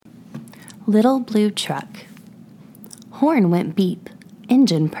Little Blue Truck. Horn went beep,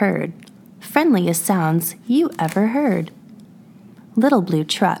 engine purred, friendliest sounds you ever heard. Little Blue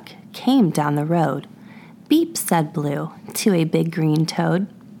Truck came down the road. Beep, said Blue to a big green toad.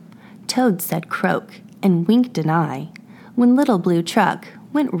 Toad said croak and winked an eye when Little Blue Truck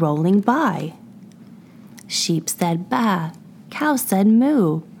went rolling by. Sheep said baa, cow said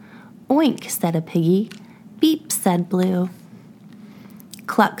moo, oink, said a piggy, beep, said Blue.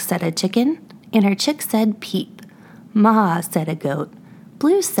 Cluck, said a chicken, and her chick said peep. Ma, said a goat,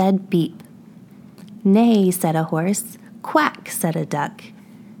 Blue said beep. Neigh, said a horse, quack, said a duck,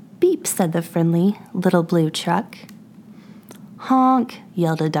 beep, said the friendly Little Blue Truck. Honk,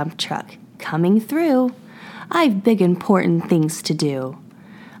 yelled a dump truck, coming through. I've big important things to do.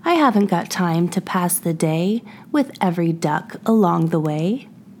 I haven't got time to pass the day with every duck along the way.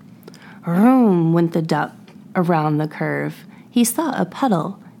 Vroom went the duck around the curve. He saw a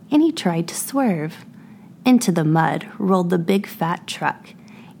puddle, and he tried to swerve. Into the mud rolled the big fat truck,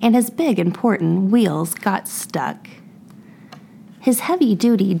 and his big important wheels got stuck. His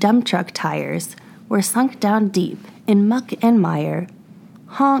heavy-duty dump truck tires were sunk down deep in muck and mire.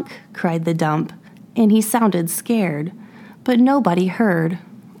 Honk, cried the dump, and he sounded scared, but nobody heard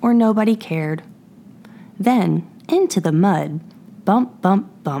or nobody cared. Then, into the mud, bump,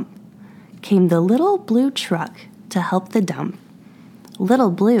 bump, bump, came the Little Blue Truck to help the dump.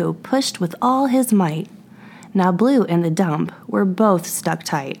 Little Blue pushed with all his might. Now Blue and the dump were both stuck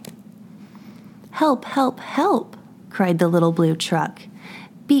tight. Help, help, help, cried the Little Blue Truck.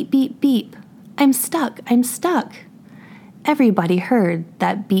 Beep, beep, beep, I'm stuck, I'm stuck. Everybody heard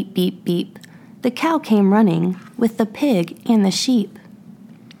that beep, beep, beep. The cow came running with the pig and the sheep.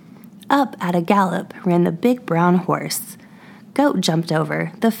 Up at a gallop ran the big brown horse. Goat jumped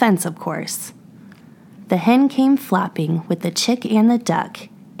over the fence, of course. The hen came flapping with the chick and the duck,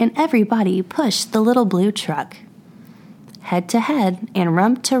 and everybody pushed the Little Blue Truck. Head to head and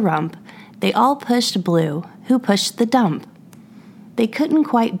rump to rump, they all pushed Blue, who pushed the dump. They couldn't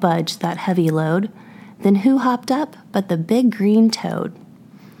quite budge that heavy load. Then who hopped up but the big green toad?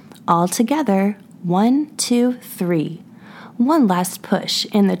 All together, 1, 2, 3. One last push,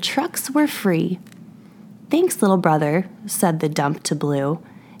 and the trucks were free. Thanks, little brother, said the dump to Blue.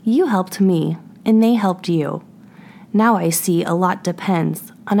 You helped me, and they helped you. Now I see a lot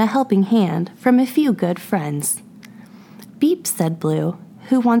depends on a helping hand from a few good friends. Beep, said Blue,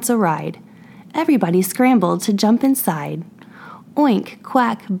 who wants a ride? Everybody scrambled to jump inside. Oink,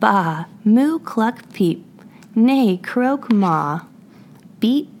 quack, baa, moo, cluck, peep, neigh, croak, ma.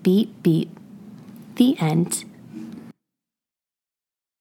 Beep, beep, beep. The end.